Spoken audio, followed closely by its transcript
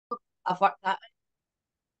I've worked that.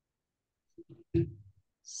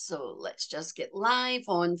 So let's just get live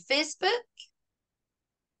on Facebook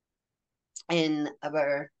in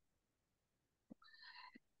our.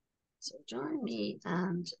 So join me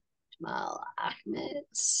and Jamal Ahmed.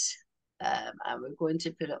 And we're going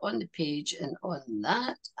to put it on the page and on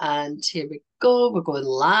that. And here we go. We're going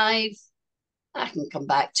live. I can come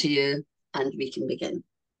back to you and we can begin.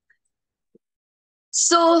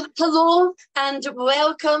 So, hello and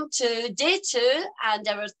welcome to day 2 and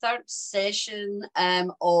our third session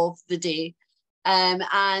of the day.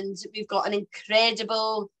 And we've got an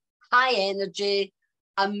incredible, high energy,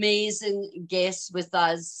 amazing guest with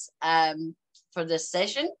us for this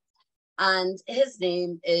session. And his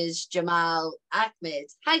name is Jamal Ahmed.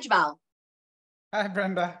 Hi, Jamal. Hi,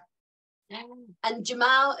 Brenda. And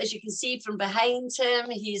Jamal, as you can see from behind him,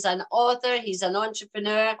 he's an author, he's an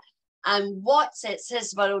entrepreneur. And what sets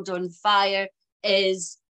his world on fire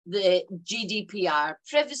is the GDPR,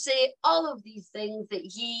 privacy, all of these things that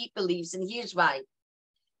he believes. And here's why.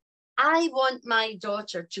 I want my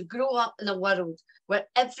daughter to grow up in a world where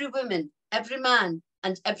every woman, every man,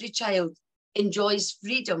 and every child enjoys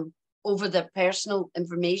freedom over their personal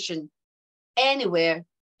information anywhere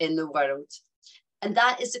in the world. And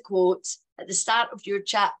that is a quote at the start of your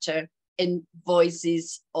chapter in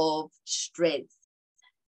Voices of Strength.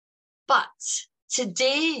 But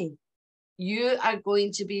today, you are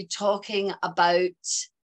going to be talking about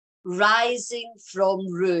rising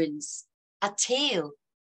from ruins, a tale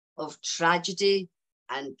of tragedy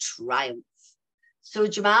and triumph. So,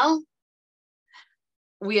 Jamal,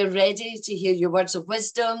 we are ready to hear your words of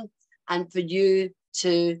wisdom and for you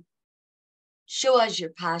to show us your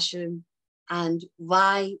passion and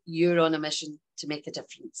why you're on a mission to make a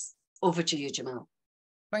difference. Over to you, Jamal.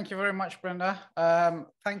 Thank you very much, Brenda.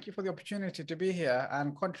 Thank you for the opportunity to be here,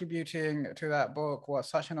 and contributing to that book was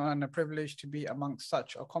such an honor and a privilege to be amongst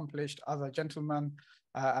such accomplished other gentlemen.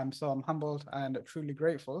 So I'm humbled and truly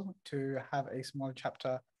grateful to have a small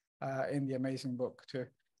chapter in the amazing book too.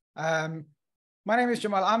 My name is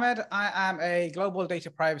Jamal Ahmed. I am a global data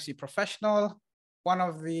privacy professional. One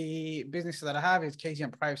of the businesses that I have is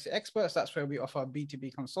KZM Privacy Experts. That's where we offer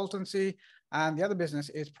B2B consultancy. And the other business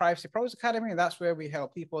is Privacy Pros Academy. That's where we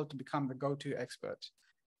help people to become the go-to expert.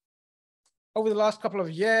 Over the last couple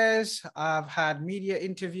of years, I've had media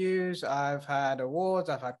interviews, I've had awards,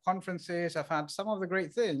 I've had conferences, I've had some of the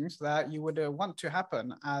great things that you would want to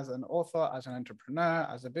happen as an author, as an entrepreneur,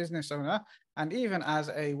 as a business owner, and even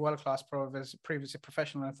as a world-class privacy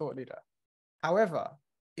professional and thought leader. However,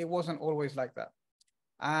 it wasn't always like that.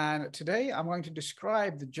 And today I'm going to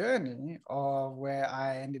describe the journey of where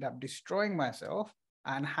I ended up destroying myself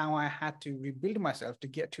and how I had to rebuild myself to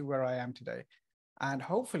get to where I am today. And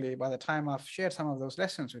hopefully by the time I've shared some of those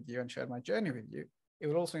lessons with you and shared my journey with you, it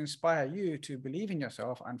will also inspire you to believe in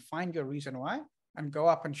yourself and find your reason why and go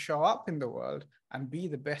up and show up in the world and be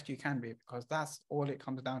the best you can be, because that's all it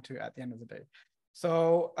comes down to at the end of the day.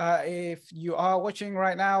 So if you are watching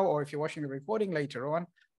right now, or if you're watching the recording later on,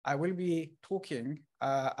 I will be talking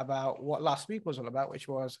about what last week was all about, which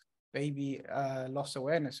was Baby Loss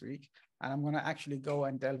Awareness Week. And I'm going to actually go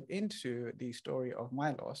and delve into the story of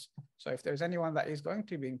my loss. So if there's anyone that is going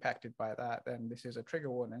to be impacted by that, then this is a trigger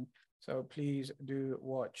warning. So please do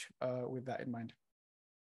watch with that in mind.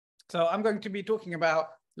 So I'm going to be talking about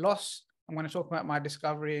loss. I'm going to talk about my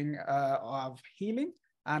discovering of healing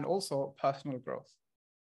and also personal growth.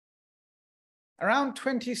 Around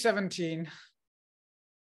 2017,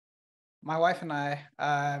 my wife and I,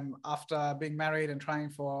 after being married and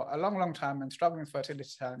trying for a long, long time and struggling with fertility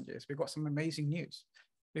challenges, we got some amazing news.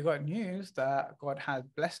 We got news that God had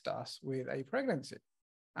blessed us with a pregnancy.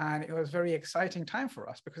 And it was a very exciting time for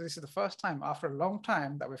us because this is the first time after a long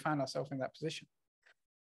time that we found ourselves in that position.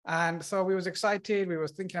 And so we was excited. We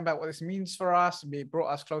was thinking about what this means for us. It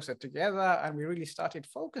brought us closer together, and we really started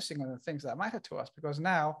focusing on the things that matter to us, because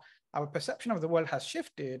now our perception of the world has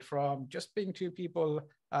shifted from just being two people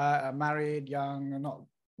married, young, and not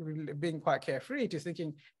really being quite carefree, to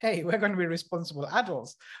thinking, hey, we're going to be responsible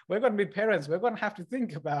adults. We're going to be parents. We're going to have to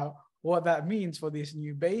think about what that means for this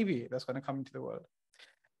new baby that's going to come into the world.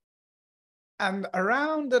 And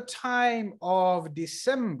around the time of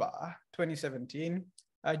December 2017,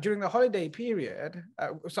 during the holiday period,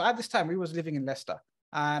 so at this time we was living in Leicester,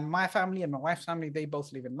 and my family and my wife's family, they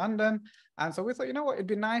both live in London. And so we thought, you know what, it'd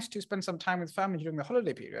be nice to spend some time with family during the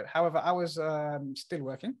holiday period. However, I was still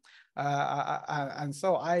working. And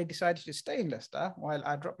so I decided to stay in Leicester while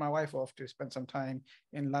I dropped my wife off to spend some time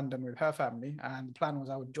in London with her family. And the plan was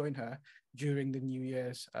I would join her during the New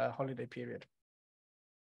Year's holiday period.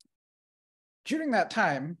 During that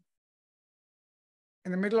time,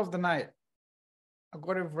 in the middle of the night, I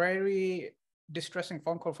got a very distressing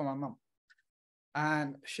phone call from my mum.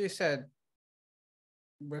 And she said,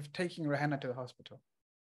 we're taking Rihanna to the hospital.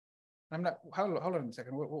 I'm like, hold on a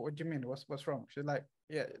second. What do you mean? What's wrong? She's like,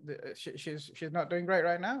 yeah, she's not doing great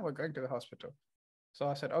right now. We're going to the hospital. So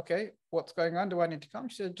I said, okay, what's going on? Do I need to come?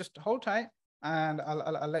 She said, just hold tight and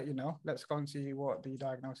I'll let you know. Let's go and see what the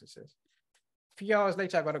diagnosis is. A few hours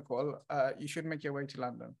later, I got a call. You should make your way to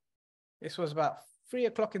London. This was about 3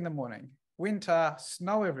 o'clock in the morning, winter,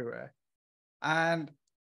 snow everywhere. And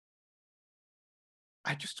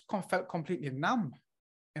I just felt completely numb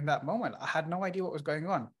in that moment. I had no idea what was going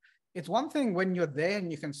on. It's one thing when you're there and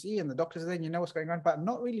you can see and the doctor's there and you know what's going on, but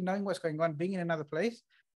not really knowing what's going on, being in another place,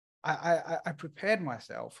 I prepared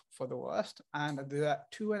myself for the worst. And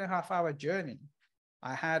that 2.5 hour journey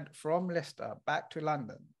I had from Leicester back to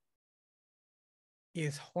London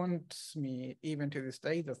haunts me even to this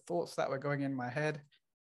day. The thoughts that were going in my head,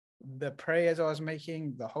 the prayers I was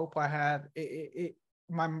making, the hope I had,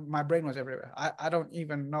 my brain was everywhere. I don't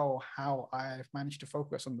even know how I've managed to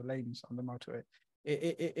focus on the lanes on the motorway.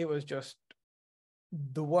 It was just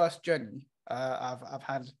the worst journey I've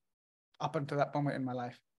had up until that moment in my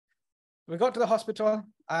life. We got to the hospital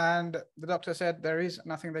and the doctor said there is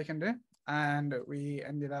nothing they can do. And we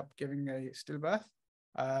ended up giving a stillbirth.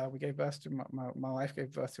 We gave birth to my wife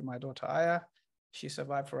gave birth to my daughter Aya. She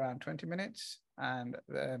survived for around 20 minutes. And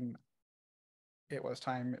then it was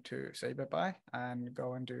time to say bye-bye and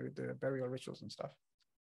go and do the burial rituals and stuff.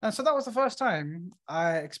 And so that was the first time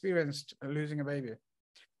I experienced losing a baby.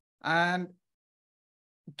 And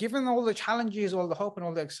given all the challenges, all the hope and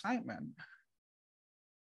all the excitement,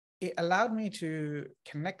 it allowed me to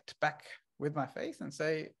connect back with my faith and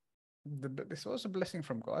say, this was a blessing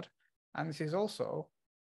from God. And this is also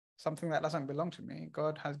something that doesn't belong to me.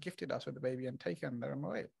 God has gifted us with a baby and taken them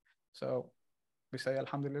away. So we say,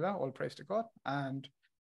 Alhamdulillah, all praise to God. And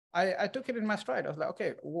I took it in my stride. I was like,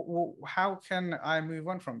 okay, how can I move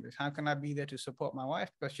on from this? How can I be there to support my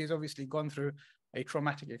wife? Because she's obviously gone through a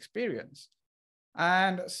traumatic experience.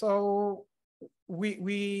 And so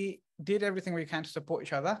we did everything we can to support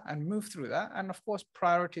each other and move through that. And of course,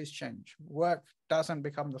 priorities change. Work doesn't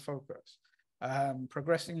become the focus.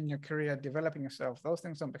 Progressing in your career, developing yourself, those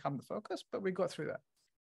things don't become the focus, but we got through that.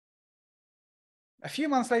 A few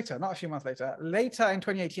months later, not a few months later, later in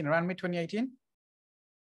 2018, around mid-2018,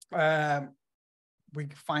 we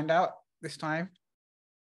find out this time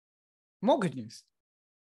more good news.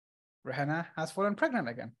 Rihanna has fallen pregnant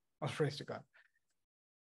again. All praise to God.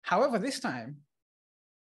 However, this time,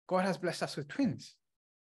 God has blessed us with twins.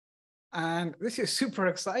 And this is super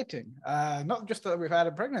exciting. Not just that we've had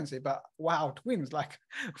a pregnancy, but wow, twins. Like,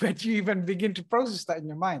 where do you even begin to process that in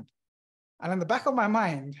your mind? And in the back of my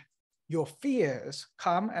mind, your fears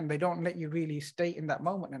come and they don't let you really stay in that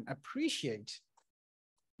moment and appreciate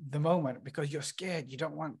the moment because you're scared. You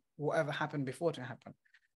don't want whatever happened before to happen.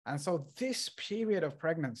 And so this period of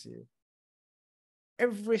pregnancy,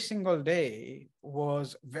 every single day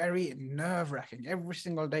was very nerve-wracking. Every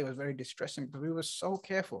single day was very distressing because we were so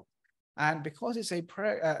careful. And because it's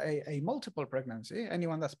a multiple pregnancy,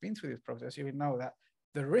 anyone that's been through this process, you would know that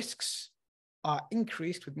the risks are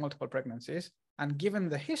increased with multiple pregnancies. And given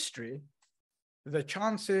the history, the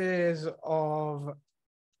chances of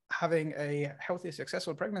having a healthy,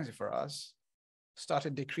 successful pregnancy for us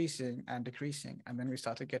started decreasing and decreasing. And then we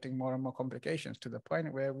started getting more and more complications to the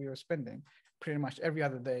point where we were spending pretty much every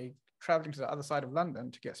other day traveling to the other side of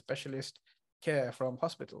London to get specialist care from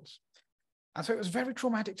hospitals. And so it was a very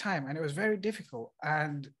traumatic time and it was very difficult.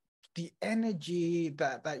 And the energy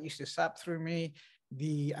that used to sap through me,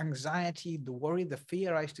 the anxiety, the worry, the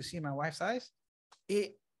fear I used to see in my wife's eyes, you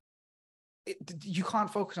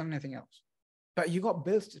can't focus on anything else. But you got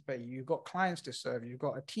bills to pay, you've got clients to serve, you've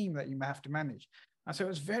got a team that you may have to manage. And so it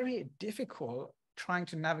was very difficult trying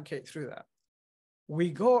to navigate through that. We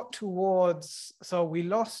got towards, so we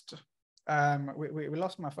lost, we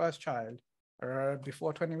lost my first child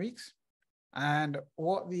before 20 weeks. And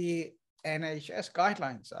what the NHS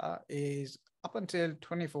guidelines are is up until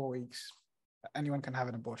 24 weeks, anyone can have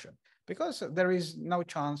an abortion because there is no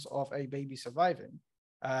chance of a baby surviving.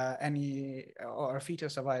 Or a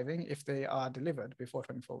fetus surviving if they are delivered before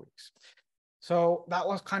 24 weeks. So that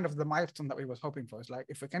was kind of the milestone that we was hoping for. It's like,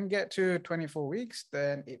 if we can get to 24 weeks,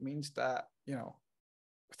 then it means that, you know,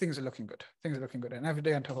 things are looking good. Things are looking good. And every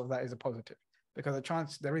day on top of that is a positive because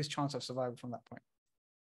there is chance of survival from that point.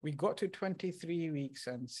 We got to 23 weeks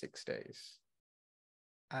and 6 days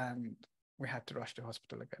and we had to rush to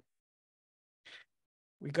hospital again.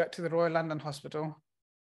 We got to the Royal London Hospital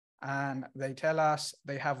and they tell us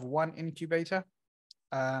they have one incubator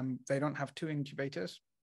They don't have 2 incubators.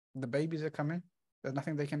 The babies are coming. There's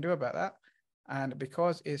nothing they can do about that. And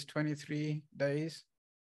because it's 23 days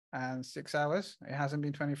and 6 hours, it hasn't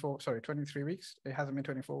been 23 weeks. It hasn't been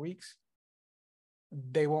 24 weeks.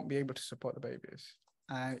 They won't be able to support the babies.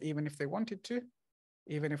 And even if they wanted to,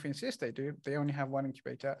 even if we insist they do, they only have 1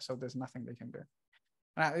 incubator, so there's nothing they can do.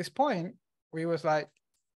 And at this point, we was like,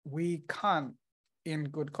 we can't, in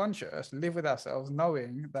good conscience, live with ourselves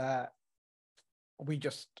knowing that we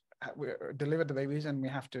just delivered the babies and we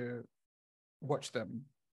have to watch them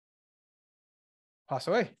pass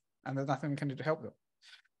away, and there's nothing we can do to help them.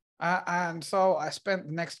 And so I spent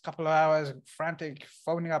the next couple of hours frantic,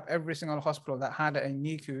 phoning up every single hospital that had a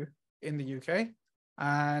NICU in the UK.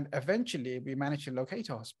 And eventually we managed to locate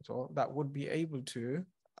a hospital that would be able to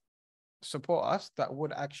support us, that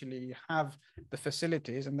would actually have the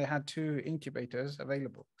facilities, and they had 2 incubators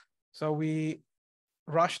available. So we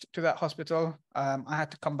rushed to that hospital. I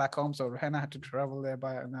had to come back home, so Rehanna had to travel there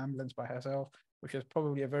by an ambulance by herself, which was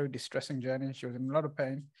probably a very distressing journey. She was in a lot of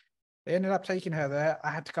pain. They ended up taking her there. I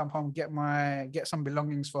had to come home, get some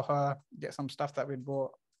belongings for her, get some stuff that we'd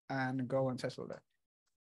bought, and go and settle there.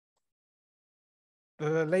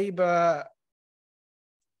 The labor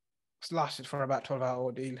lasted for about 12-hour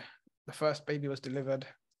ordeal. The first baby was delivered.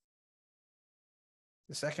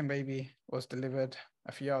 The second baby was delivered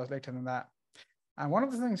a few hours later than that. And one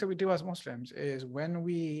of the things that we do as Muslims is when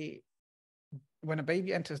a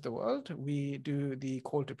baby enters the world, we do the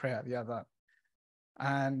call to prayer, the adhan.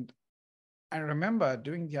 And I remember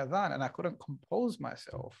doing the adhan and I couldn't compose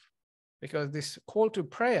myself, because this call to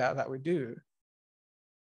prayer that we do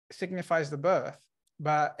signifies the birth.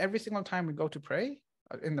 But every single time we go to pray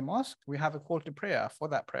in the mosque, we have a call to prayer for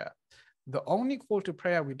that prayer. The only call to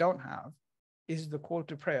prayer we don't have is the call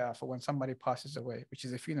to prayer for when somebody passes away, which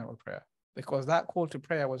is a funeral prayer, because that call to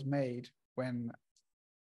prayer was made when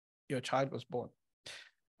your child was born.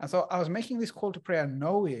 And so I was making this call to prayer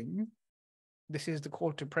knowing this is the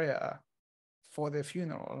call to prayer for their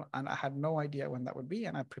funeral, and I had no idea when that would be,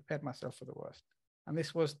 and I prepared myself for the worst. And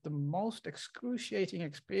this was the most excruciating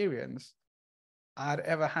experience I'd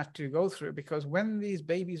ever had to go through, because when these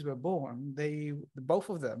babies were born, both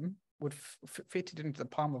of them would fit it into the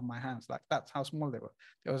palm of my hands. Like, that's how small they were.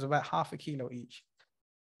 There was about half a kilo each.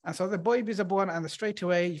 And so the babies are born, and straight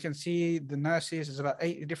away you can see the nurses, there's about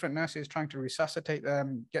 8 different nurses trying to resuscitate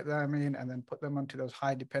them, get them in, and then put them onto those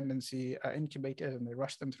high dependency incubators, and they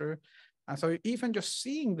rush them through. And so even just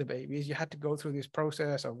seeing the babies, you had to go through this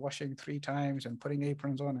process of washing 3 times and putting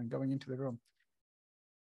aprons on and going into the room.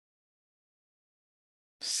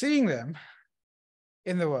 Seeing them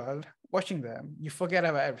in the world, watching them, you forget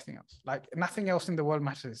about everything else. Like, nothing else in the world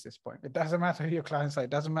matters at this point. It doesn't matter who your clients are.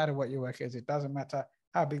 It doesn't matter what your work is. It doesn't matter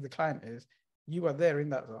how big the client is. You are there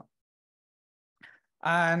in that zone.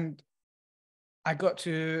 And I got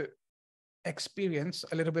to experience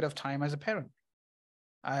a little bit of time as a parent.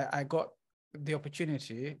 I got the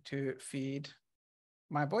opportunity to feed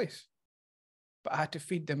my boys, but I had to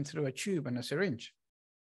feed them through a tube and a syringe.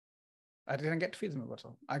 I didn't get to feed them a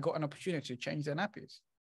bottle. I got an opportunity to change their nappies,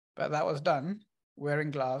 but that was done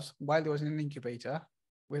wearing gloves while there was an incubator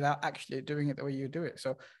without actually doing it the way you do it.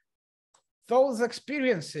 So those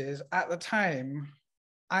experiences at the time,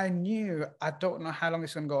 I knew I don't know how long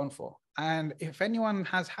it's going to go on for. And if anyone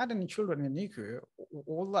has had any children in NICU,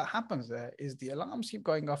 all that happens there is the alarms keep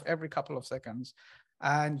going off every couple of seconds.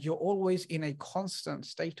 And you're always in a constant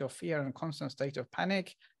state of fear and a constant state of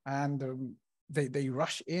panic. And they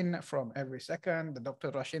rush in from every second. The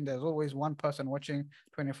doctors rush in. There's always one person watching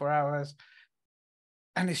 24 hours.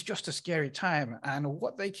 And it's just a scary time. And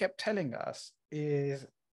what they kept telling us is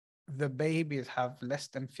the babies have less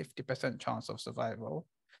than 50% chance of survival.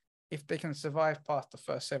 If they can survive past the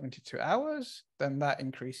first 72 hours, then that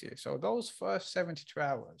increases. So those first 72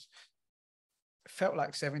 hours felt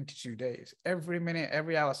like 72 days. Every minute,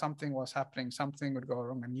 every hour, something was happening. Something would go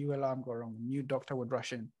wrong. A new alarm go wrong. A new doctor would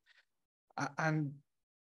rush in. And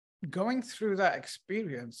going through that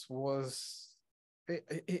experience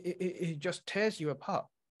it just tears you apart.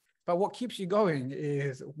 But what keeps you going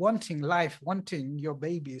is wanting life, wanting your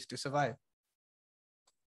babies to survive.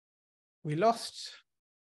 We lost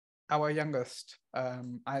our youngest,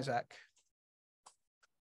 Isaac,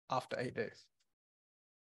 after 8 days.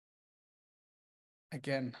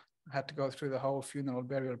 Again, I had to go through the whole funeral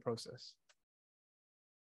burial process.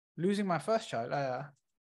 Losing my first child,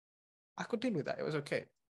 I could deal with that. It was okay.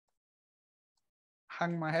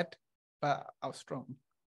 Hung my head, but I was strong.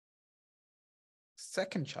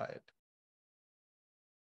 Second child,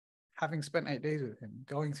 having spent 8 days with him,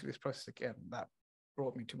 going through this process again, that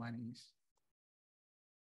brought me to my knees.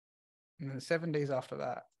 And then 7 days after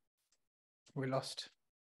that, we lost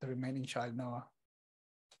the remaining child, Noah.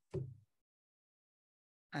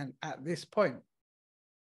 And at this point,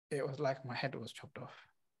 it was like my head was chopped off.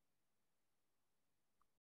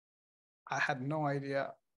 I had no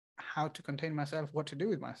idea how to contain myself, what to do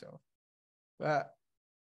with myself. But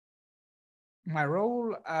my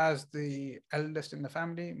role as the eldest in the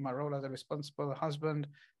family, my role as a responsible husband,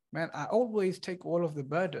 meant I always take all of the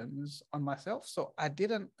burdens on myself. So I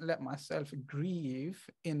didn't let myself grieve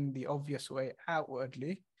in the obvious way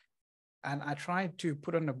outwardly. And I tried to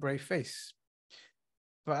put on a brave face.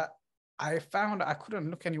 But I found I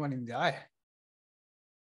couldn't look anyone in the eye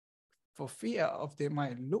for fear of they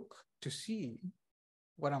might look to see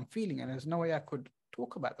what I'm feeling. And there's no way I could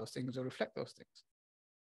talk about those things or reflect those things.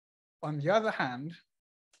 On the other hand,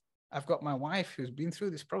 I've got my wife who's been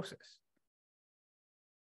through this process.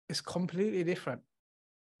 It's completely different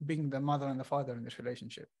being the mother and the father in this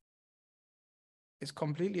relationship. It's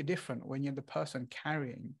completely different when you're the person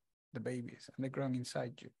carrying the babies and they're growing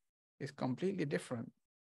inside you. It's completely different,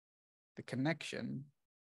 the connection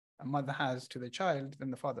a mother has to the child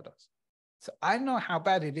than the father does. So I know how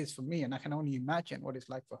bad it is for me, and I can only imagine what it's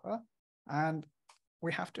like for her. And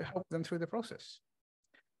we have to help them through the process.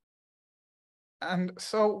 And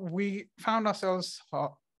so we found ourselves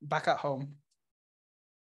back at home,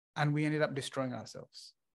 and we ended up destroying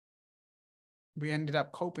ourselves. We ended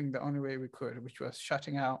up coping the only way we could, which was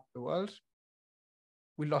shutting out the world.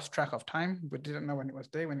 We lost track of time. We didn't know when it was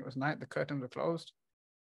day, when it was night. The curtains were closed.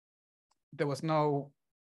 There was no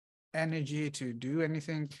energy to do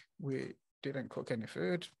anything. We didn't cook any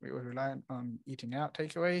food. We were reliant on eating out,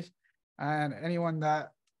 takeaways. And anyone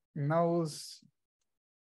that knows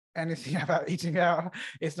anything about eating out,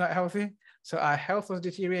 it's not healthy. So our health was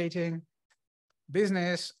deteriorating.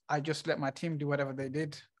 Business, I just let my team do whatever they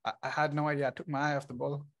did. I had no idea. I took my eye off the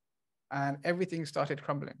ball, and everything started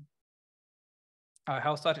crumbling. Our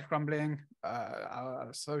health started crumbling. Our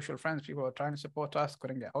social friends, people were trying to support us,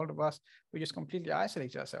 couldn't get hold of us. We just completely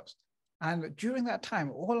isolated ourselves. And during that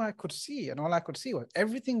time, all I could see was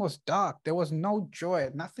everything was dark. There was no joy.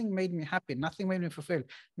 Nothing made me happy. Nothing made me fulfilled.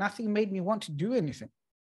 Nothing made me want to do anything.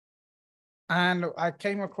 And I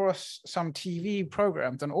came across some TV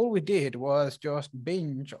programs, and all we did was just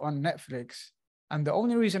binge on Netflix. And the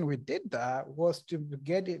only reason we did that was to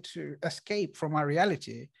get it to escape from our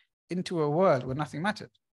reality into a world where nothing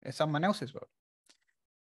mattered. It's someone else's world.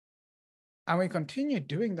 And we continued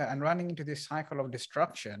doing that and running into this cycle of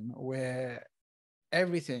destruction where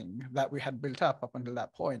everything that we had built up until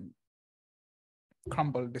that point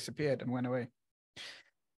crumbled, disappeared, and went away.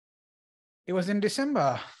 It was in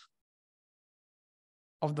December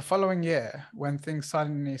of the following year when things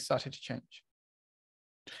suddenly started to change.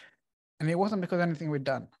 And it wasn't because of anything we'd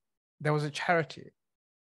done. There was a charity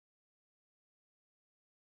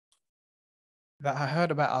that I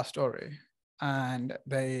heard about our story, and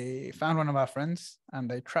they found one of our friends and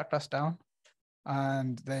they tracked us down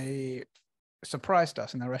and they surprised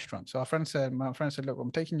us in a restaurant. So my friend said, look,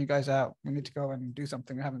 I'm taking you guys out. We need to go and do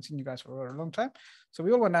something. We haven't seen you guys for a long time. So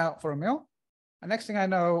we all went out for a meal. And next thing I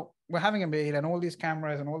know, we're having a meal and all these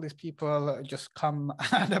cameras and all these people just come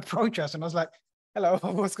and approach us. And I was like, hello,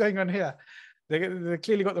 what's going on here? They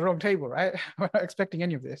clearly got the wrong table, right? We're not expecting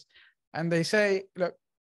any of this. And they say, look,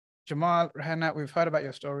 Jamal, Rehanat, we've heard about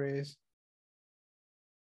your stories.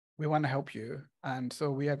 We want to help you. And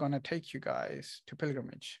so we are going to take you guys to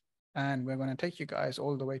pilgrimage. And we're going to take you guys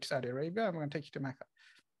all the way to Saudi Arabia. And we're going to take you to Mecca.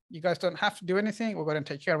 You guys don't have to do anything. We're going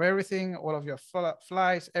to take care of everything. All of your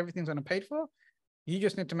flights, everything's going to be paid for. You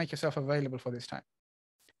just need to make yourself available for this time.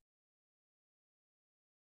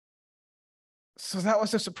 So that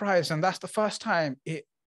was a surprise. And that's the first time it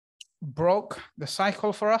broke the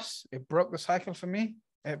cycle for us. It broke the cycle for me.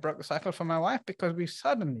 It broke the cycle for my wife, because we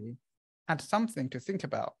suddenly had something to think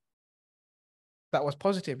about that was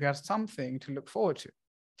positive. We had something to look forward to.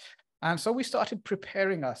 And so we started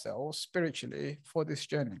preparing ourselves spiritually for this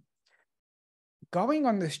journey. Going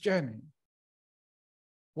on this journey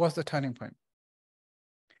was the turning point.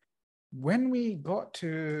 When we got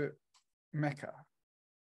to Mecca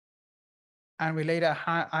and we laid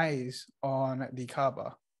our eyes on the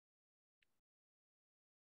Kaaba,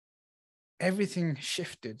 everything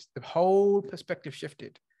shifted. The whole perspective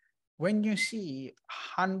shifted. When you see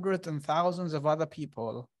hundreds and thousands of other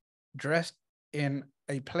people dressed in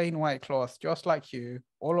a plain white cloth, just like you,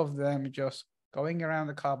 all of them just going around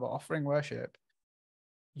the Kaaba offering worship,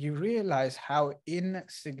 you realize how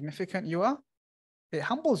insignificant you are. It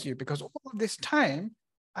humbles you, because all of this time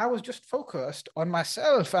I was just focused on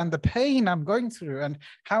myself and the pain I'm going through and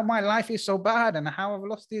how my life is so bad and how I've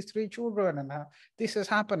lost these 3 children and how this has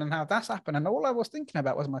happened and how that's happened. And all I was thinking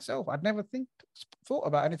about was myself. I'd never thought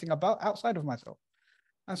about anything about outside of myself.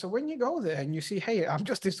 And so when you go there and you see, hey, I'm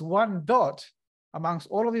just this one dot amongst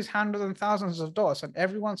all of these hundreds and thousands of dots, and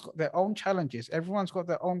everyone's got their own challenges, everyone's got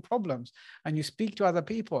their own problems, and you speak to other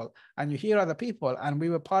people and you hear other people, and we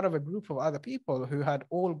were part of a group of other people who had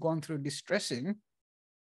all gone through distressing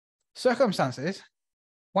circumstances.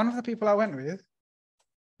 One of the people I went with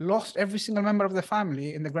lost every single member of the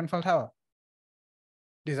family in the Grenfell Tower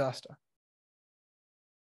disaster.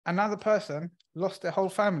 Another person lost their whole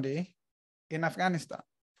family in Afghanistan,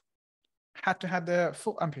 had to have their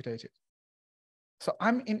foot amputated. So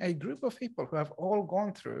I'm in a group of people who have all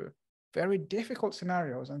gone through very difficult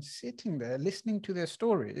scenarios, and sitting there listening to their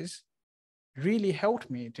stories really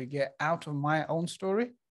helped me to get out of my own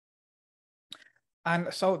story.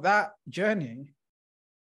 And so that journey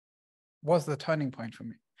was the turning point for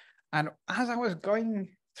me. And as I was going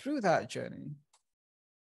through that journey,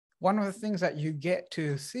 one of the things that you get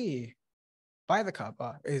to see by the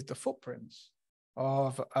Kaaba is the footprints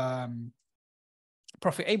of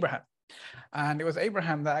Prophet Abraham. And it was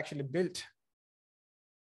Abraham that actually built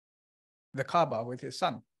the Kaaba with his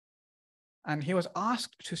son. And he was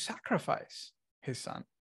asked to sacrifice his son.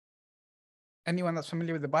 Anyone that's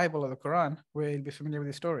familiar with the Bible or the Quran will be familiar with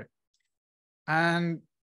this story. And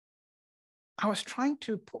I was trying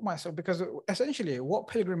to put myself, because essentially what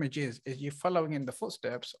pilgrimage is you following in the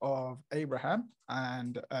footsteps of Abraham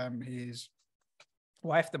and his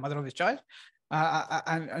wife, the mother of his child,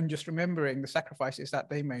 and just remembering the sacrifices that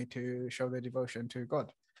they made to show their devotion to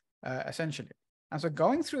God, essentially. And so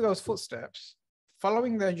going through those footsteps,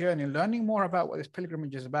 following their journey, learning more about what this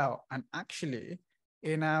pilgrimage is about, and actually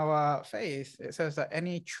in our faith, it says that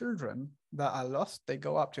any children that are lost, they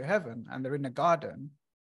go up to heaven and they're in a garden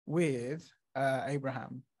with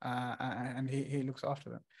Abraham, and he looks after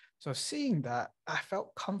them. So seeing that, I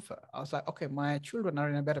felt comfort. I was like, okay, my children are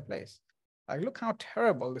in a better place. Like, look how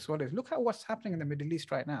terrible this world is. Look at what's happening in the Middle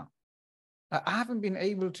East right now. I haven't been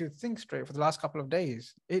able to think straight for the last couple of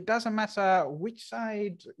days. It doesn't matter which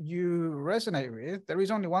side you resonate with. There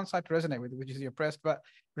is only one side to resonate with, which is the oppressed. But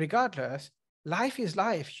regardless, life is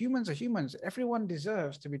life. Humans are humans. Everyone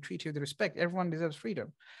deserves to be treated with respect. Everyone deserves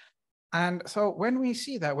freedom. And so when we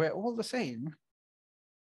see that we're all the same,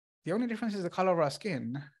 the only difference is the color of our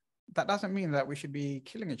skin. That doesn't mean that we should be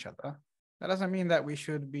killing each other. That doesn't mean that we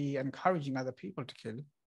should be encouraging other people to kill.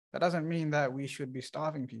 That doesn't mean that we should be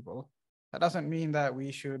starving people. That doesn't mean that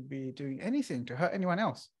we should be doing anything to hurt anyone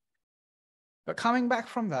else. But coming back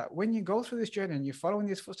from that, when you go through this journey and you follow in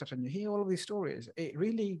these footsteps and you hear all of these stories, it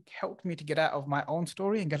really helped me to get out of my own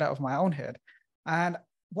story and get out of my own head. And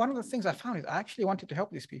one of the things I found is I actually wanted to help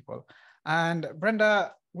these people. And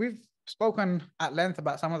Brenda, we've spoken at length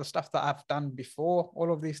about some of the stuff that I've done before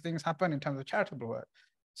all of these things happen in terms of charitable work.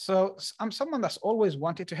 So I'm someone that's always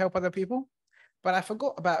wanted to help other people, but I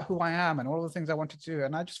forgot about who I am and all the things I wanted to do.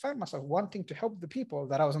 And I just found myself wanting to help the people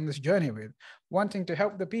that I was on this journey with, wanting to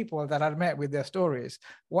help the people that I'd met with their stories,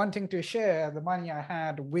 wanting to share the money I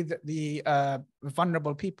had with the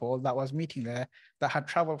vulnerable people that was meeting there that had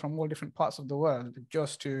traveled from all different parts of the world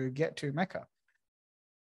just to get to Mecca.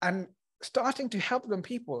 And starting to help them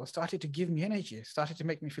people started to give me energy, started to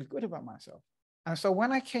make me feel good about myself. And so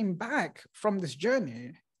when I came back from this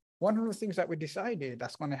journey, one of the things that we decided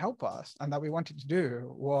that's going to help us and that we wanted to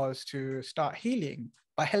do was to start healing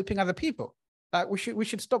by helping other people. Like we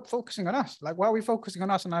should stop focusing on us. Like, why are we focusing on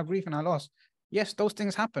us and our grief and our loss? Yes, those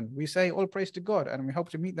things happen. We say all praise to God and we hope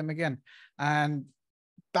to meet them again. And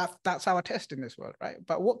that's our test in this world, right?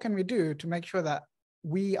 But what can we do to make sure that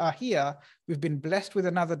we are here, we've been blessed with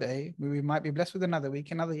another day, we might be blessed with another week,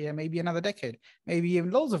 another year, maybe another decade, maybe even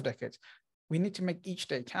loads of decades. We need to make each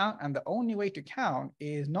day count. And the only way to count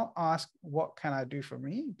is not ask, what can I do for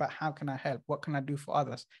me, but how can I help? What can I do for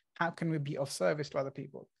others? How can we be of service to other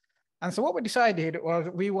people? And so what we decided was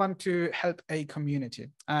we want to help a community.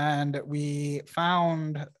 And we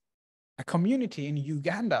found a community in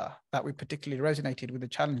Uganda that we particularly resonated with the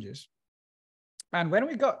challenges. And when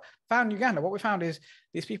we found Uganda, what we found is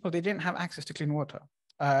these people, they didn't have access to clean water.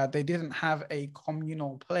 They didn't have a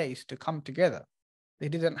communal place to come together. They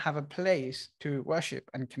didn't have a place to worship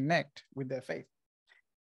and connect with their faith.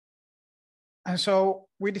 And so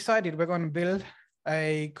we decided we're going to build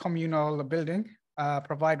a communal building,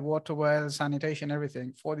 provide water wells, sanitation,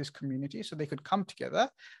 everything for this community so they could come together,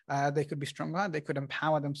 they could be stronger, they could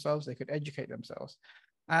empower themselves, they could educate themselves.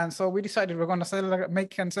 And so we decided we're going to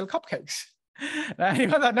make and sell cupcakes. Now,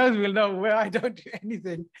 anyone that knows will know where I don't do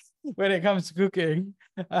anything when it comes to cooking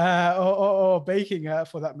or baking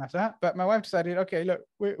for that matter. But my wife decided, okay, look,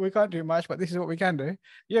 we can't do much, but this is what we can do.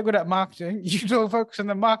 You're good at marketing. You don't focus on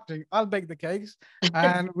the marketing. I'll bake the cakes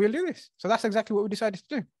and we'll do this. So that's exactly what we decided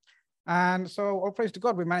to do. And so, all praise to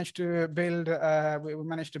God, we managed to build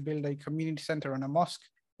a community center and a mosque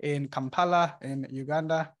in Kampala in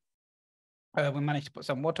Uganda. We managed to put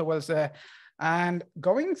some water wells there. And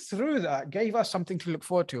going through that gave us something to look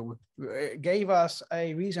forward to. It gave us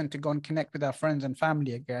a reason to go and connect with our friends and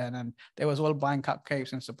family again. And they was all buying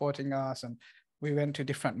cupcakes and supporting us. And we went to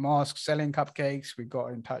different mosques selling cupcakes. We got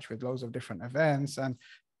in touch with loads of different events. And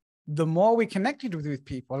the more we connected with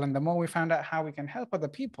people and the more we found out how we can help other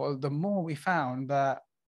people, the more we found that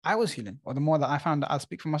I was healing, or the more that I found that I'll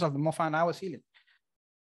speak for myself, the more I found I was healing.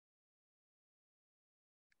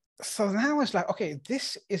 So now it's like, okay,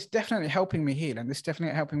 this is definitely helping me heal and this is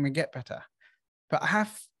definitely helping me get better. But I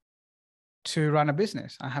have to run a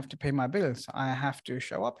business. I have to pay my bills. I have to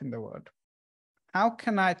show up in the world. How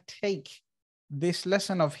can I take this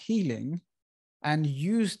lesson of healing and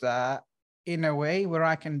use that in a way where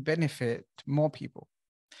I can benefit more people?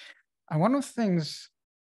 And one of the things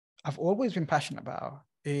I've always been passionate about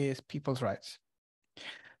is people's rights.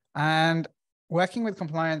 And working with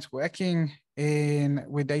compliance, working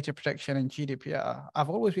with data protection and GDPR, I've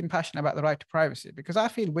always been passionate about the right to privacy, because I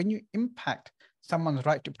feel when you impact someone's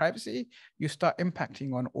right to privacy, you start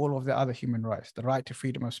impacting on all of the other human rights, the right to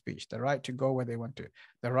freedom of speech, the right to go where they want to,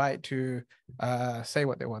 the right to say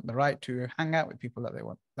what they want, the right to hang out with people that they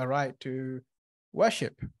want, the right to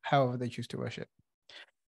worship however they choose to worship.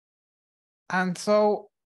 And so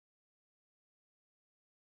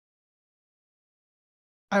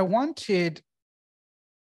I wanted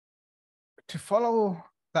to follow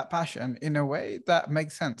that passion in a way that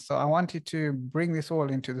makes sense. So I wanted to bring this all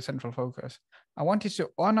into the central focus. I wanted to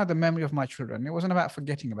honor the memory of my children. It wasn't about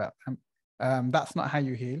forgetting about them. That's not how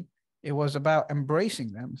you heal. It was about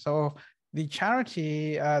embracing them. So the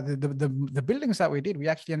charity, the buildings that we did, we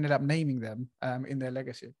actually ended up naming them in their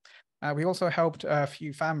legacy. We also helped a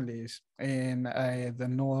few families in the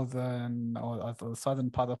northern or the southern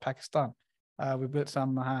part of Pakistan. We built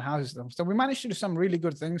some houses. So we managed to do some really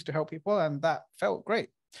good things to help people, and that felt great.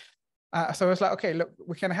 So it's like, okay, look,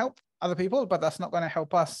 we can help other people, but that's not going to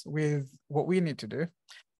help us with what we need to do.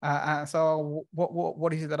 So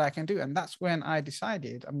what is it that I can do? And that's when I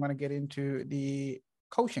decided I'm going to get into the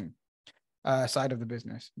coaching side of the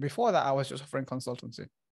business. Before that, I was just offering consultancy.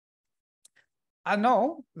 I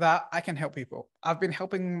know that I can help people. I've been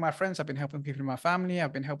helping my friends. I've been helping people in my family.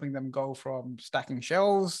 I've been helping them go from stacking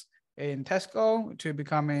shelves in Tesco to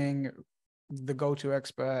becoming the go-to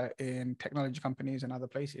expert in technology companies and other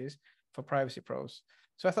places for privacy pros.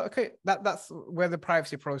 So I thought, okay, that's where the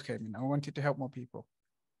privacy pros came in. I wanted to help more people.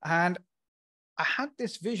 And I had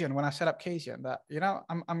this vision when I set up Kasian that,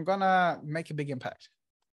 I'm gonna make a big impact,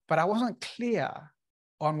 but I wasn't clear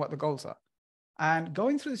on what the goals are. And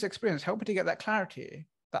going through this experience helped me to get that clarity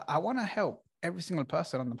that I want to help every single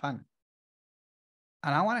person on the planet.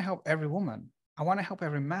 And I want to help every woman. I want to help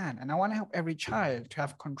every man, and I want to help every child to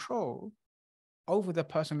have control over their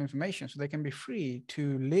personal information so they can be free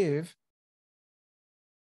to live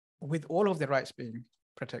with all of their rights being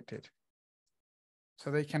protected. So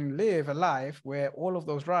they can live a life where all of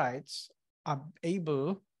those rights are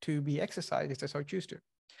able to be exercised if they so choose to.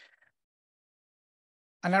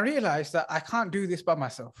 And I realized that I can't do this by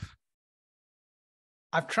myself.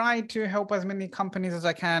 I've tried to help as many companies as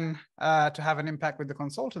I can to have an impact with the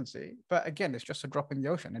consultancy. But again, it's just a drop in the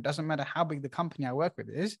ocean. It doesn't matter how big the company I work with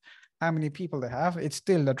is, how many people they have, it's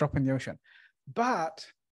still a drop in the ocean. But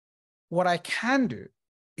what I can do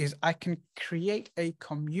is I can create a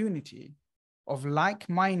community of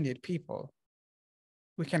like-minded people.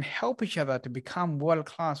 We can help each other to become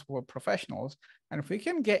world-class world professionals. And if we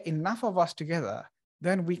can get enough of us together,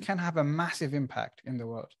 then we can have a massive impact in the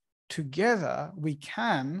world. Together, we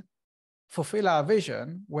can fulfill our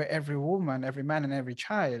vision where every woman, every man, and every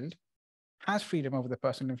child has freedom over their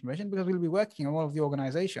personal information, because we'll be working on all of the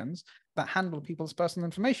organizations that handle people's personal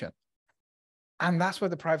information. And that's where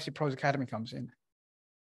the Privacy Pros Academy comes in.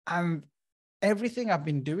 And everything I've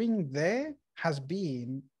been doing there has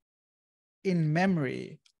been in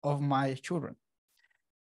memory of my children.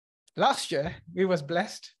 Last year, we was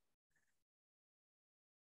blessed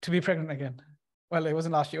to be pregnant again. Well, it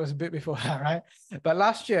wasn't last year, it was a bit before that, right? But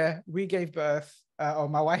last year, we gave birth, or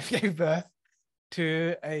my wife gave birth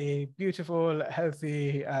to a beautiful,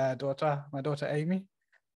 healthy daughter, my daughter, Amy.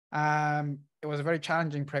 It was a very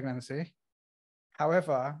challenging pregnancy.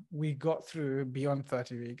 However, we got through beyond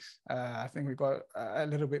 30 weeks. I think we got a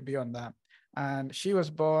little bit beyond that. And she was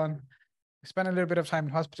born, spent a little bit of time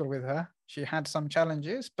in hospital with her. She had some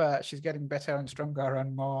challenges, but she's getting better and stronger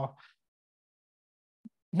and more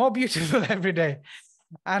beautiful every day.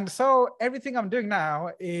 And so everything I'm doing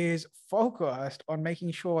now is focused on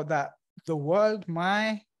making sure that the world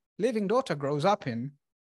my living daughter grows up in,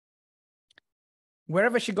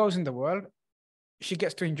 wherever she goes in the world, she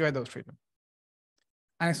gets to enjoy those freedoms.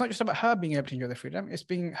 And it's not just about her being able to enjoy the freedom, it's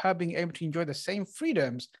her being able to enjoy the same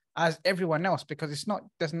freedoms as everyone else, because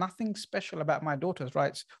there's nothing special about my daughter's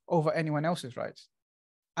rights over anyone else's rights.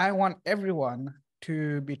 I want everyone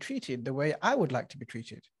to be treated the way I would like to be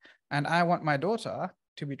treated. And I want my daughter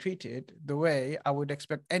to be treated the way I would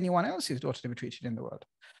expect anyone else's daughter to be treated in the world.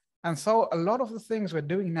 And so a lot of the things we're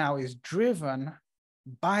doing now is driven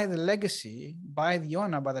by the legacy, by the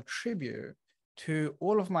honor, by the tribute to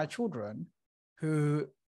all of my children who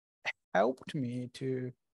helped me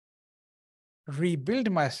to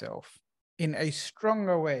rebuild myself in a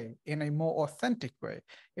stronger way, in a more authentic way,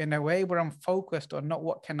 in a way where I'm focused on not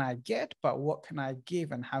what can I get, but what can I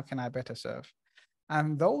give and how can I better serve.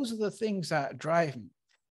 And those are the things that drive me.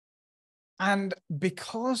 And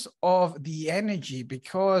because of the energy,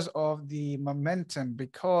 because of the momentum,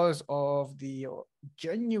 because of the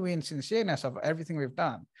genuine sincereness of everything we've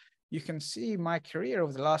done, you can see my career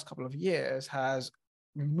over the last couple of years has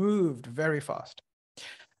moved very fast.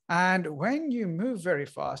 And when you move very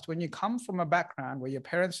fast, when you come from a background where your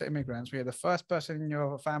parents are immigrants, where you're the first person in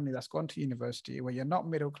your family that's gone to university, where you're not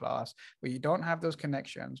middle class, where you don't have those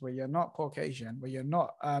connections, where you're not Caucasian, where you're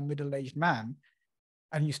not a middle-aged man,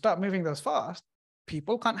 and you start moving those fast,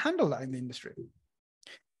 people can't handle that in the industry.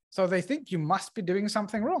 So they think you must be doing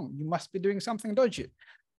something wrong. You must be doing something dodgy.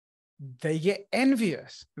 They get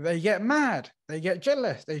envious. They get mad. They get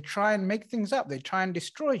jealous. They try and make things up. They try and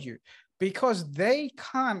destroy you because they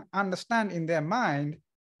can't understand in their mind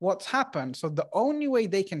what's happened. So the only way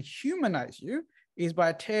they can humanize you is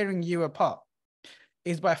by tearing you apart,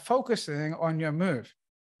 is by focusing on your move.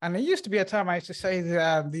 And there used to be a time I used to say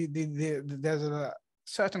that there's a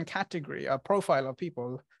certain category, a profile of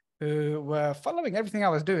people who were following everything I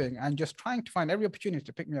was doing and just trying to find every opportunity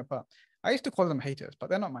to pick me apart. I used to call them haters, but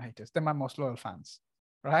they're not my haters. They're my most loyal fans,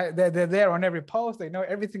 right? They're there on every post. They know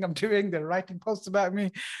everything I'm doing. They're writing posts about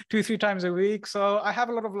me 2-3 times a week. So I have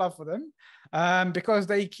a lot of love for them because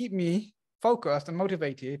they keep me focused and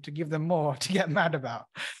motivated to give them more to get mad about.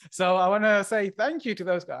 So I want to say thank you to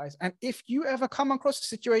those guys. And if you ever come across a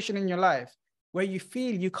situation in your life where you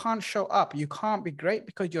feel you can't show up, you can't be great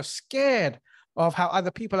because you're scared of how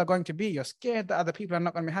other people are going to be, you're scared that other people are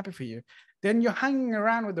not going to be happy for you, then you're hanging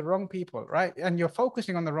around with the wrong people, right? And you're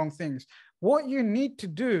focusing on the wrong things. What you need to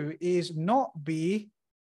do is not be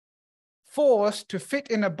forced to fit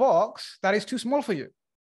in a box that is too small for you.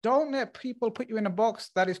 Don't let people put you in a box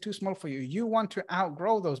that is too small for you. You want to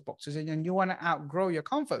outgrow those boxes and you want to outgrow your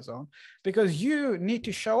comfort zone because you need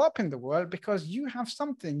to show up in the world because you have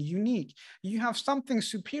something unique. You have something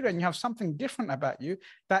superior and you have something different about you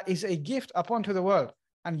that is a gift upon to the world.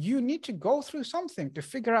 And you need to go through something to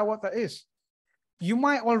figure out what that is. You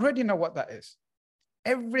might already know what that is.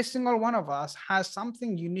 Every single one of us has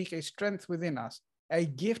something unique, a strength within us, a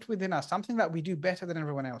gift within us, something that we do better than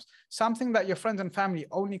everyone else, something that your friends and family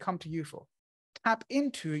only come to you for. Tap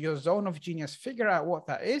into your zone of genius, figure out what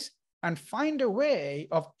that is, and find a way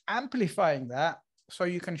of amplifying that so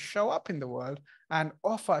you can show up in the world and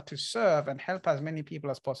offer to serve and help as many people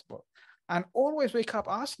as possible. And always wake up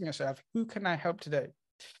asking yourself, who can I help today?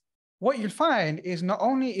 What you'll find is not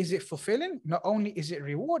only is it fulfilling, not only is it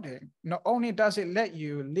rewarding, not only does it let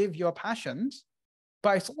you live your passions,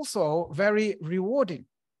 but it's also very rewarding.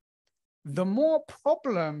 The more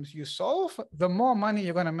problems you solve, the more money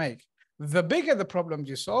you're going to make. The bigger the problems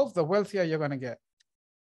you solve, the wealthier you're going to get.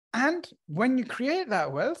 And when you create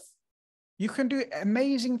that wealth, you can do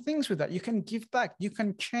amazing things with that. You can give back. You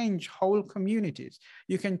can change whole communities.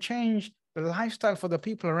 You can change the lifestyle for the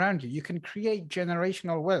people around you. You can create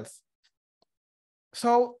generational wealth.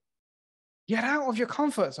 So get out of your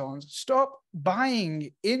comfort zones. Stop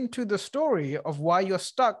buying into the story of why you're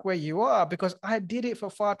stuck where you are, because I did it for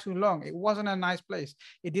far too long. It wasn't a nice place.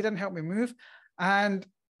 It didn't help me move. And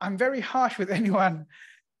I'm very harsh with anyone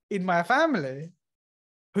in my family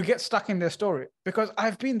who gets stuck in their story because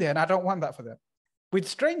I've been there and I don't want that for them. With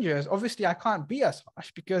strangers, obviously I can't be as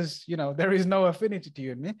harsh because, you know, there is no affinity to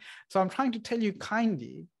you and me. So I'm trying to tell you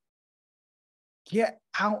kindly, get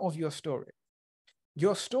out of your story.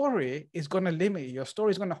 Your story is going to limit you. Your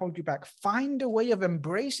story is going to hold you back. Find a way of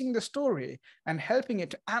embracing the story and helping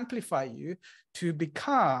it to amplify you to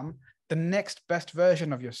become the next best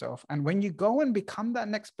version of yourself. And when you go and become that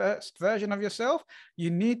next best version of yourself,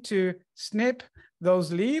 you need to snip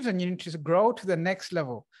those leaves and you need to grow to the next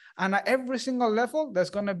level. And at every single level, there's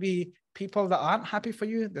going to be people that aren't happy for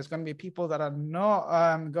you. There's going to be people that are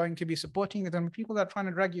not going to be supporting you. There's going to be people that are trying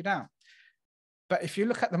to drag you down. But if you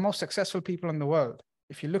look at the most successful people in the world,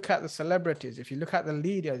 if you look at the celebrities, if you look at the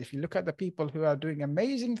leaders, if you look at the people who are doing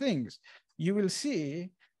amazing things, you will see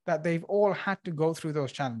that they've all had to go through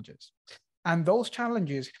those challenges. And those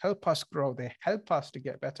challenges help us grow. They help us to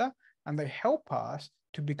get better, and they help us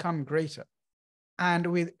to become greater. And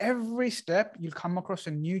with every step, you'll come across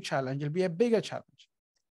a new challenge. It'll be a bigger challenge.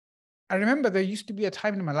 I remember there used to be a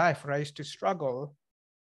time in my life where I used to struggle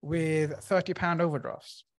with 30-pound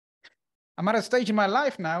overdrafts. I'm at a stage in my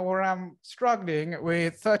life now where I'm struggling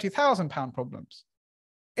with 30,000-pound problems.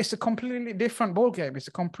 It's a completely different ballgame. It's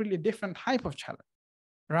a completely different type of challenge,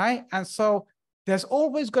 right? And so there's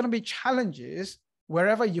always going to be challenges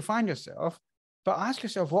wherever you find yourself, but ask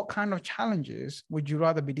yourself, what kind of challenges would you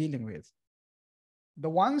rather be dealing with? The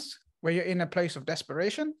ones where you're in a place of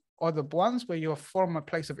desperation, or the ones where you're from a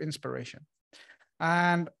place of inspiration?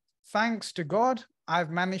 And thanks to God, I've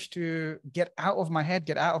managed to get out of my head,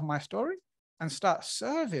 get out of my story, and start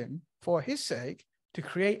serving for his sake to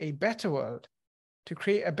create a better world, to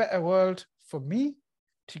create a better world for me,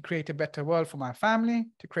 to create a better world for my family,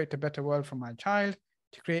 to create a better world for my child,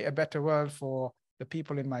 to create a better world for the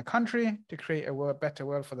people in my country, to create a better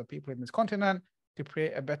world for the people in this continent, to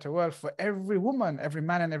create a better world for every woman, every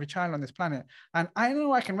man, and every child on this planet. And I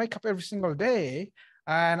know I can wake up every single day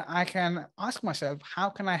and I can ask myself, how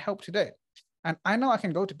can I help today? And I know I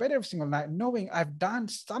can go to bed every single night knowing I've done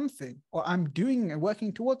something, or I'm doing and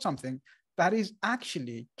working towards something that is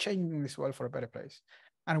actually changing this world for a better place.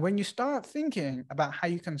 And when you start thinking about how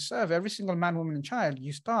you can serve every single man, woman, and child,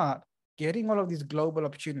 you start getting all of these global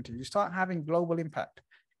opportunities. You start having global impact.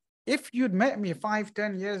 If you'd met me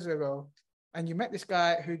 5-10 years ago, and you met this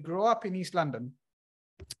guy who grew up in East London,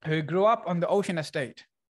 who grew up on the Ocean Estate,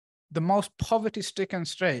 the most poverty-stricken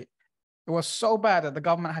state, it was so bad that the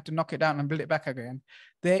government had to knock it down and build it back again.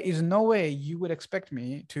 There is no way you would expect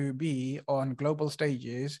me to be on global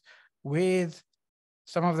stages with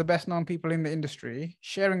some of the best known people in the industry,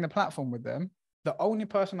 sharing the platform with them, the only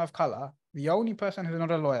person of color, the only person who's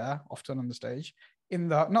not a lawyer, often on the stage, in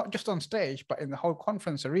the, not just on stage, but in the whole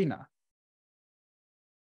conference arena.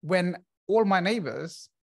 When all my neighbors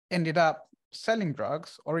ended up selling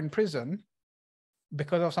drugs or in prison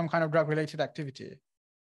because of some kind of drug-related activity,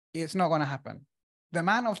 it's not going to happen. The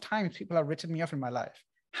amount of times people have written me off in my life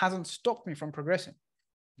hasn't stopped me from progressing.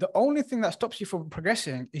 The only thing that stops you from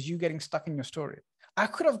progressing is you getting stuck in your story. I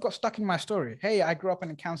could have got stuck in my story. Hey, I grew up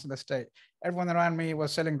in a council estate. Everyone around me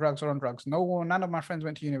was selling drugs or on drugs. None of my friends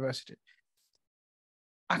went to university.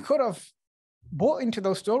 I could have bought into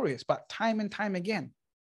those stories, but time and time again,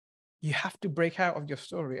 you have to break out of your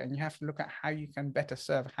story and you have to look at how you can better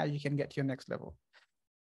serve, how you can get to your next level.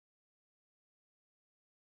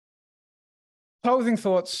 Closing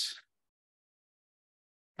thoughts.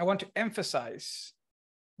 I want to emphasize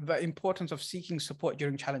the importance of seeking support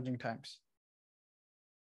during challenging times.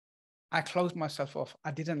 I closed myself off. I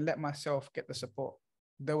didn't let myself get the support.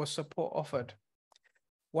 There was support offered.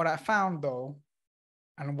 What I found though,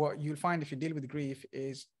 and what you'll find if you deal with grief,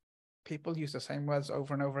 is people use the same words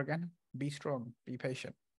over and over again. Be strong, be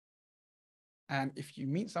patient. And if you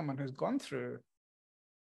meet someone who's gone through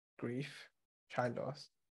grief, child loss,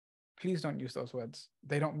 please don't use those words.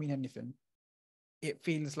 They don't mean anything. It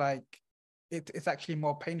feels like it's actually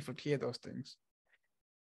more painful to hear those things.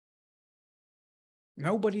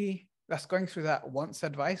 Nobody that's going through that wants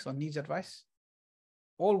advice or needs advice.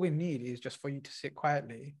 All we need is just for you to sit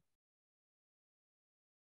quietly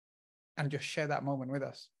and just share that moment with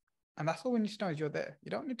us. And that's all we need to know is you're there.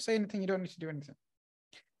 You don't need to say anything. You don't need to do anything.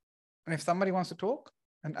 And if somebody wants to talk,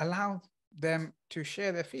 and allow them to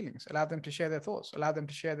share their feelings, allow them to share their thoughts, allow them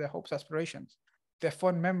to share their hopes, aspirations, their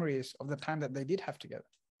fond memories of the time that they did have together.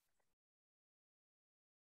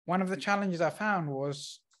 One of the challenges I found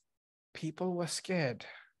was people were scared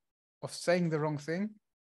of saying the wrong thing.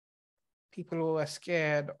 People were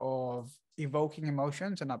scared of evoking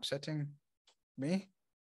emotions and upsetting me.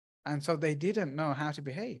 And so they didn't know how to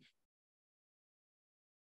behave.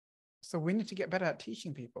 So we need to get better at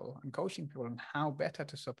teaching people and coaching people on how better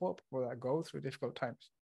to support people that go through difficult times.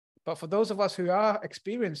 But for those of us who are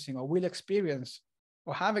experiencing or will experience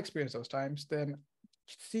or have experienced those times, then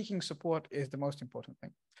seeking support is the most important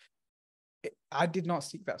thing. I did not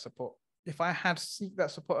seek that support. If I had sought that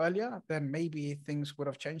support earlier, then maybe things would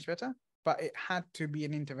have changed better, but it had to be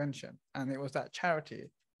an intervention. And it was that charity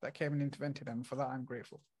that came and intervened, and for that, I'm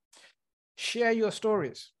grateful. Share your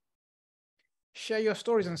stories. Share your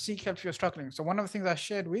stories and seek help if you're struggling. So one of the things I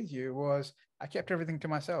shared with you was I kept everything to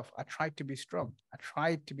myself. I tried to be strong. I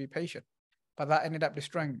tried to be patient, but that ended up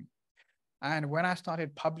destroying me. And when I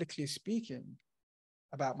started publicly speaking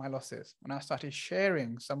about my losses, when I started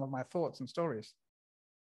sharing some of my thoughts and stories,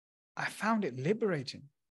 I found it liberating.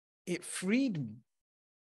 It freed me.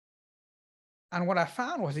 And what I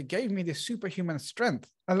found was it gave me this superhuman strength.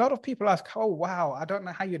 A lot of people ask, oh, wow, I don't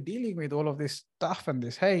know how you're dealing with all of this stuff and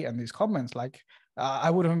this hate and these comments. Like, I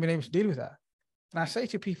wouldn't have been able to deal with that. And I say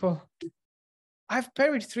to people, I've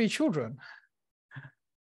buried 3 children.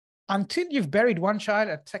 Until you've buried one child,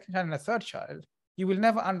 a second child, and a third child, you will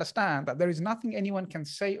never understand that there is nothing anyone can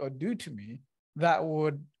say or do to me that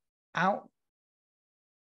would out-compete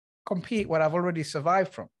what I've already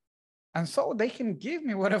survived from. And so they can give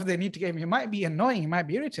me whatever they need to give me. It might be annoying, it might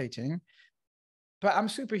be irritating, but I'm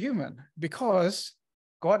superhuman because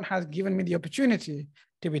God has given me the opportunity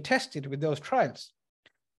to be tested with those trials.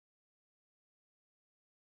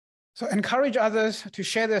 So encourage others to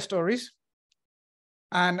share their stories,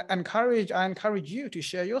 and I encourage you to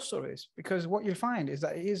share your stories, because what you'll find is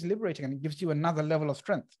that it is liberating and it gives you another level of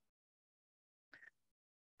strength.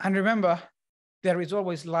 And remember, there is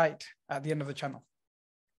always light at the end of the channel.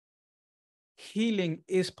 Healing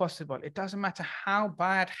is possible. It doesn't matter how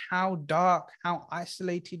bad, how dark, how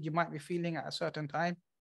isolated you might be feeling at a certain time.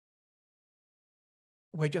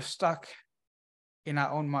 We're just stuck in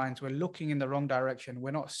our own minds. We're looking in the wrong direction.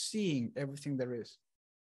 We're not seeing everything there is.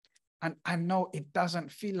 And I know it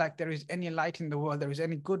doesn't feel like there is any light in the world, there is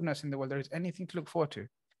any goodness in the world, there is anything to look forward to.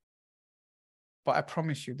 But I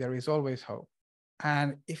promise you, there is always hope.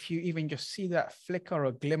 And if you even just see that flicker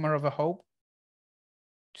or glimmer of a hope,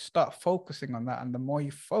 start focusing on that. And the more you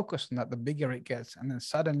focus on that, the bigger it gets. And then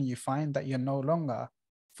suddenly you find that you're no longer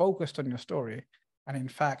focused on your story. And in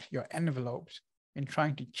fact, you're enveloped in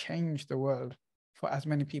trying to change the world for as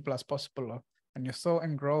many people as possible. And you're so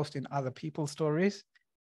engrossed in other people's stories,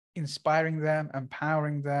 inspiring them,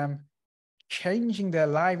 empowering them, changing their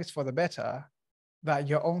lives for the better, that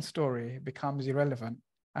your own story becomes irrelevant.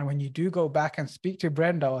 And when you do go back and speak to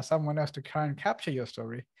Brenda or someone else to try and capture your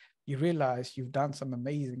story, you realize you've done some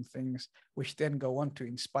amazing things, which then go on to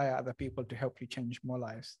inspire other people to help you change more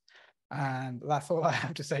lives. And that's all I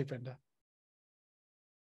have to say, Brenda.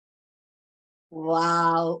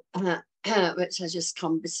 Wow. Which I just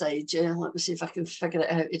come beside you. Let me see if I can figure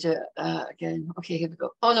out how to do it again. Okay, here we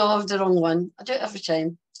go. Oh no, I have the wrong one. I do it every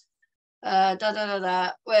time.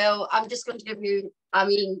 Well, I'm just going to give you,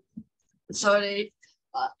 sorry,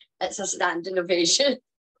 but it's a standing ovation.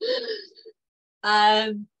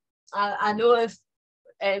 I know if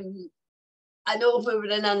we were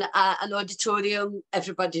in an auditorium,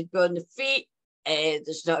 everybody'd be on the feet.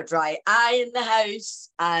 There's not a dry eye in the house.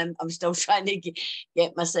 I'm still trying to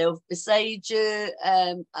get myself beside you.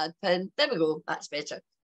 There we go. That's better.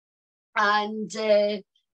 And Jamal,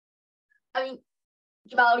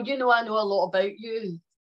 I know a lot about you,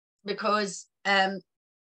 because I'm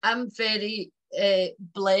very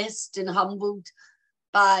blessed and humbled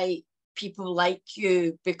by people like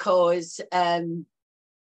you, because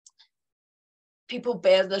people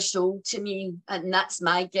bear their soul to me, and that's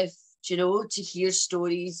my gift, to hear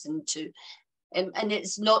stories and and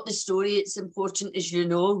it's not the story, it's important, as you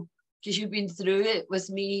know, because you've been through it with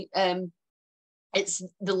me. It's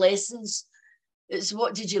the lessons. It's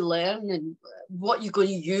what did you learn, and what you're going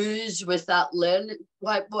to use with that learning.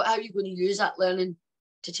 How are you going to use that learning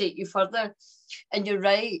to take you further? And you're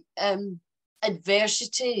right.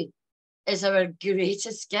 Adversity is our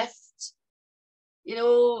greatest gift.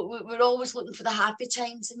 We're always looking for the happy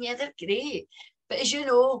times, and yeah, they're great. But as you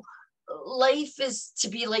know, life is to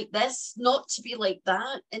be like this, not to be like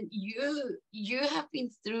that. And you have been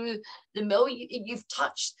through the mill. You've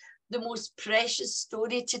touched the most precious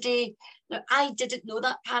story today. Now, I didn't know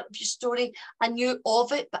that part of your story. I knew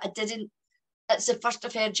of it, but I didn't. It's the first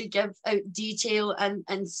I've heard you give out detail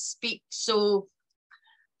and speak so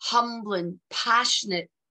humble and passionate,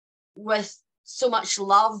 with so much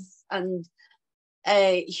love and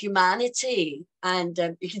humanity. And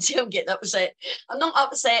you can see I'm getting upset. I'm not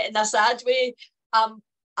upset in a sad way. I'm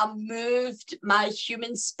moved. My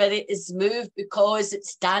human spirit is moved, because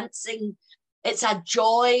it's dancing. It's a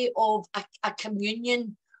joy of a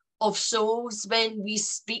communion of souls when we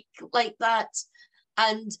speak like that.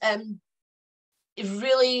 And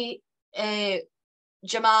really,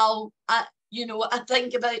 Jamal, I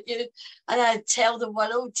think about you, and I tell the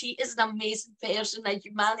world he is an amazing person, a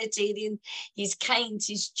humanitarian. He's kind,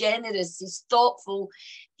 he's generous, he's thoughtful,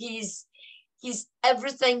 he's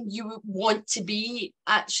everything you want to be,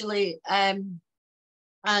 actually. And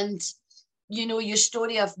you know, your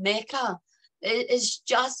story of Mecca is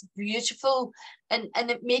just beautiful. And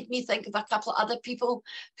it made me think of a couple of other people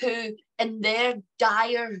who, in their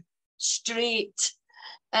dire strait,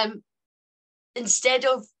 instead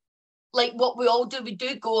of like what we all do, we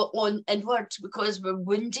do go on inward because we're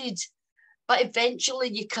wounded. But eventually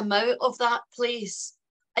you come out of that place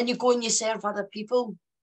and you go and you serve other people.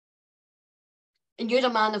 And you're a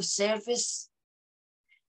man of service.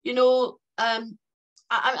 You know, I'm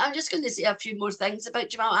just going to say a few more things about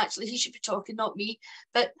Jamal. Actually, he should be talking, not me.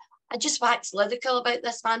 But I just wax lyrical about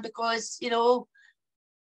this man because, you know,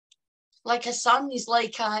 like a son, he's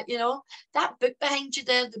like a, you know, that book behind you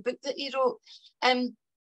there, the book that he wrote,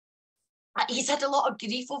 he's had a lot of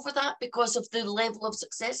grief over that because of the level of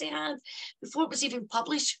success he had before it was even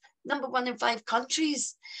published. #1 in 5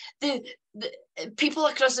 countries. The people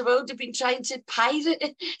across the world have been trying to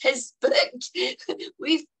pirate his book.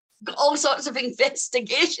 We've got all sorts of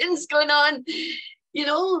investigations going on, you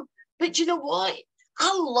know. But you know what?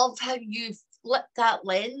 I love how you flip that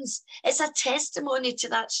lens. It's a testimony to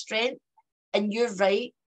that strength. And you're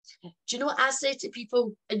right. Do you know what I say to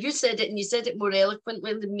people? And you said it, and you said it more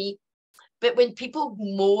eloquently than me. But when people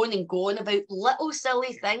moan and go on about little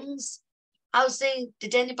silly things, I'll say,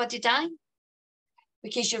 did anybody die?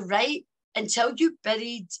 Because you're right. Until you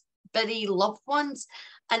bury loved ones,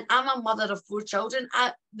 and I'm a mother of 4 children,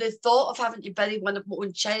 the thought of having to bury one of my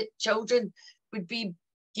own children would be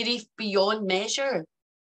grief beyond measure.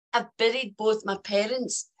 I've buried both my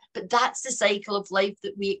parents, but that's the cycle of life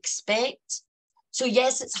that we expect. So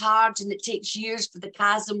yes, it's hard and it takes years for the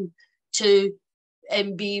chasm to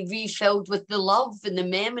be refilled with the love and the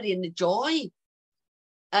memory and the joy.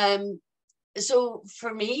 So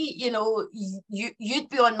for me, you know, you'd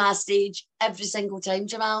be on my stage every single time,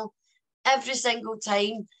 Jamal. Every single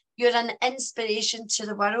time. You're an inspiration to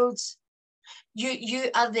the world.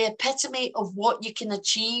 You are the epitome of what you can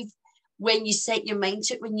achieve when you set your mind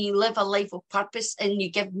to it, when you live a life of purpose and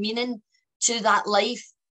you give meaning to that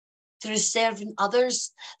life through serving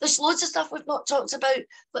others. There's loads of stuff we've not talked about,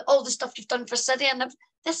 but all the stuff you've done for Syria. And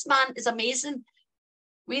this man is amazing.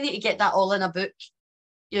 We need to get that all in a book.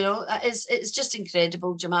 You know, it's just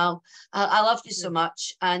incredible, Jamal. I love you so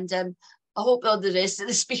much. And I hope all the rest of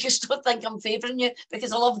the speakers don't think I'm favouring you,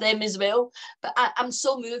 because I love them as well. But I'm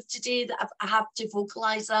so moved today that I have to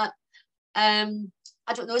vocalise that.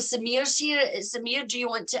 I don't know, Samir's here. Samir, do you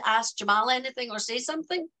want to ask Jamal anything or say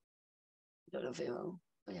something? I don't know if you will.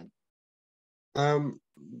 Oh, yeah.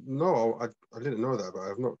 No, I didn't know that, but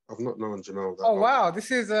I've not known Jamal that Oh long. wow,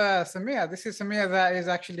 this is Samir. This is Samir that is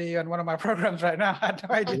actually on one of my programs right now. I had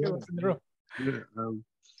no idea who was in the room. Yeah,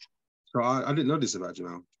 so I didn't know this about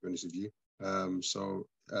Jamal, to be honest with you.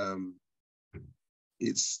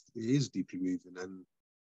 It is deeply moving and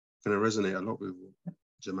kind of resonate a lot with what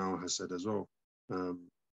Jamal has said as well.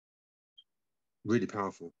 Really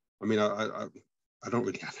powerful. I mean, I don't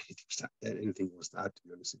really have anything else to add, to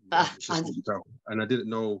be honest with you. It's just really powerful. And I didn't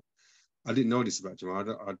know this about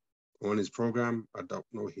Jamal. On his program, I don't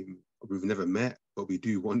know him. We've never met, but we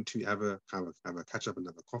do want to have a catch up and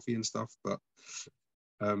have a coffee and stuff. But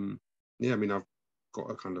yeah, I mean, I've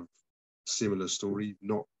got a kind of similar story,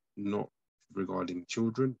 not regarding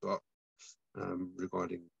children, but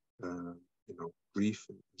regarding you know, grief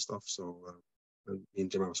and stuff. So and me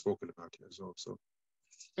and Jamal have spoken about it as well. So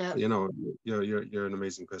yeah, you know, you're an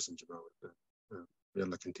amazing person, Jamal. May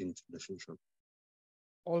Allah continue to bless you.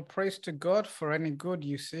 All praise to God for any good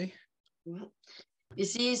you see. You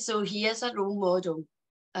see, so he is a role model.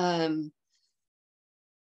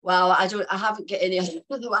 Well, I haven't got any other.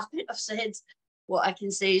 I've said what I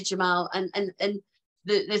can say, Jamal, and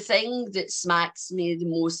the thing that smacks me the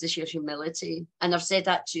most is your humility, and I've said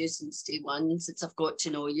that to you since day one, since I've got to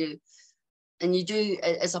know you. And you do,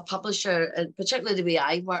 as a publisher, and particularly the way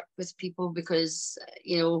I work with people, because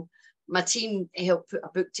you know, my team help put a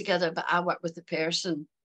book together, but I work with the person.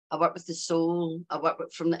 I work with the soul. I work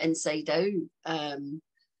with from the inside out.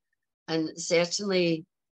 And certainly,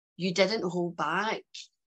 you didn't hold back,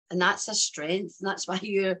 and that's a strength. And that's why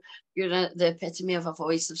you're the epitome of a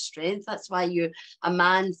voice of strength. That's why you're a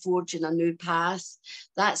man forging a new path.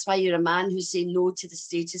 That's why you're a man who's saying no to the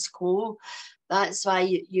status quo. That's why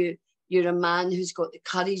you're a man who's got the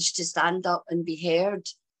courage to stand up and be heard,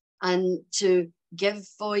 and to give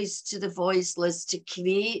voice to the voiceless, to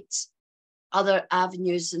create other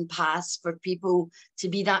avenues and paths for people to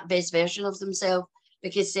be that best version of themselves.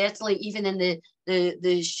 Because certainly, even in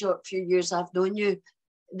the short few years I've known you,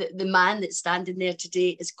 the man that's standing there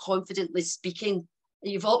today is confidently speaking.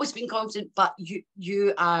 You've always been confident, but you're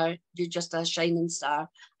just a shining star.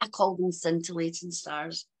 I call them scintillating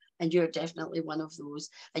stars. And you're definitely one of those.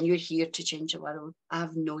 And you're here to change the world. I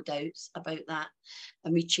have no doubts about that.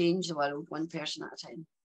 And we change the world one person at a time.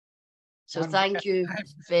 So thank you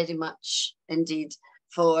very much indeed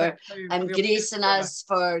for gracing us,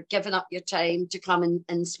 for giving up your time to come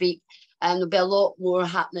and speak. And there'll be a lot more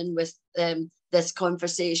happening with this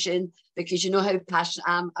conversation, because you know how passionate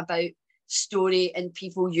I am about story and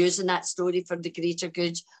people using that story for the greater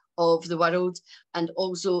good of the world. And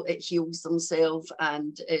also it heals themselves,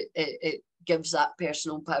 and it gives that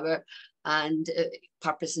personal power and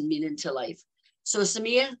purpose and meaning to life. So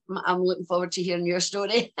Samir, I'm looking forward to hearing your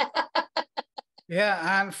story.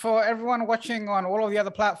 Yeah, and for everyone watching on all of the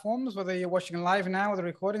other platforms, whether you're watching live now or the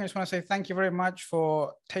recording, I just want to say thank you very much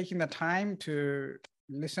for taking the time to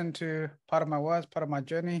listen to part of my words, part of my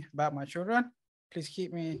journey about my children. Please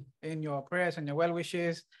keep me in your prayers and your well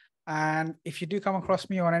wishes. And if you do come across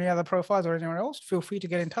me on any other profiles or anywhere else, feel free to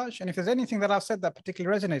get in touch. And if there's anything that I've said that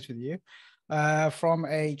particularly resonates with you from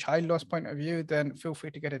a child loss point of view, then feel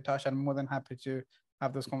free to get in touch. I'm more than happy to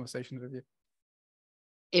have those conversations with you.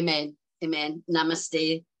 Amen. Amen.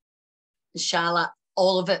 Namaste. Inshallah.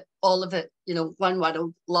 All of it, you know, one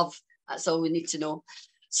world, love. That's all we need to know.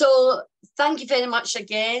 So thank you very much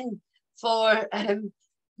again for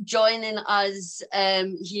joining us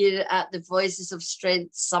here at the Voices of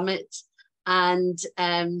Strength Summit. And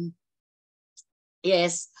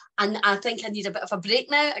yes, and I think I need a bit of a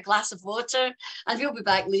break now, a glass of water, and we'll be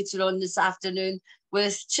back later on this afternoon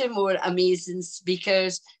with 2 more amazing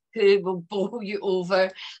speakers who will bowl you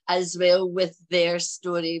over as well with their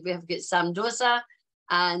story. We have got Sam Dosa,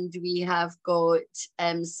 and we have got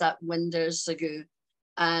Satwinder Sagu.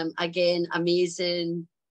 Again, amazing,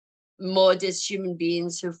 modest human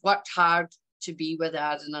beings who've worked hard to be where they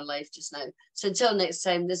are in their life just now. So until next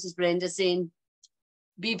time, this is Brenda saying,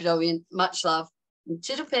 be brilliant, much love, and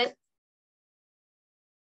to the pit.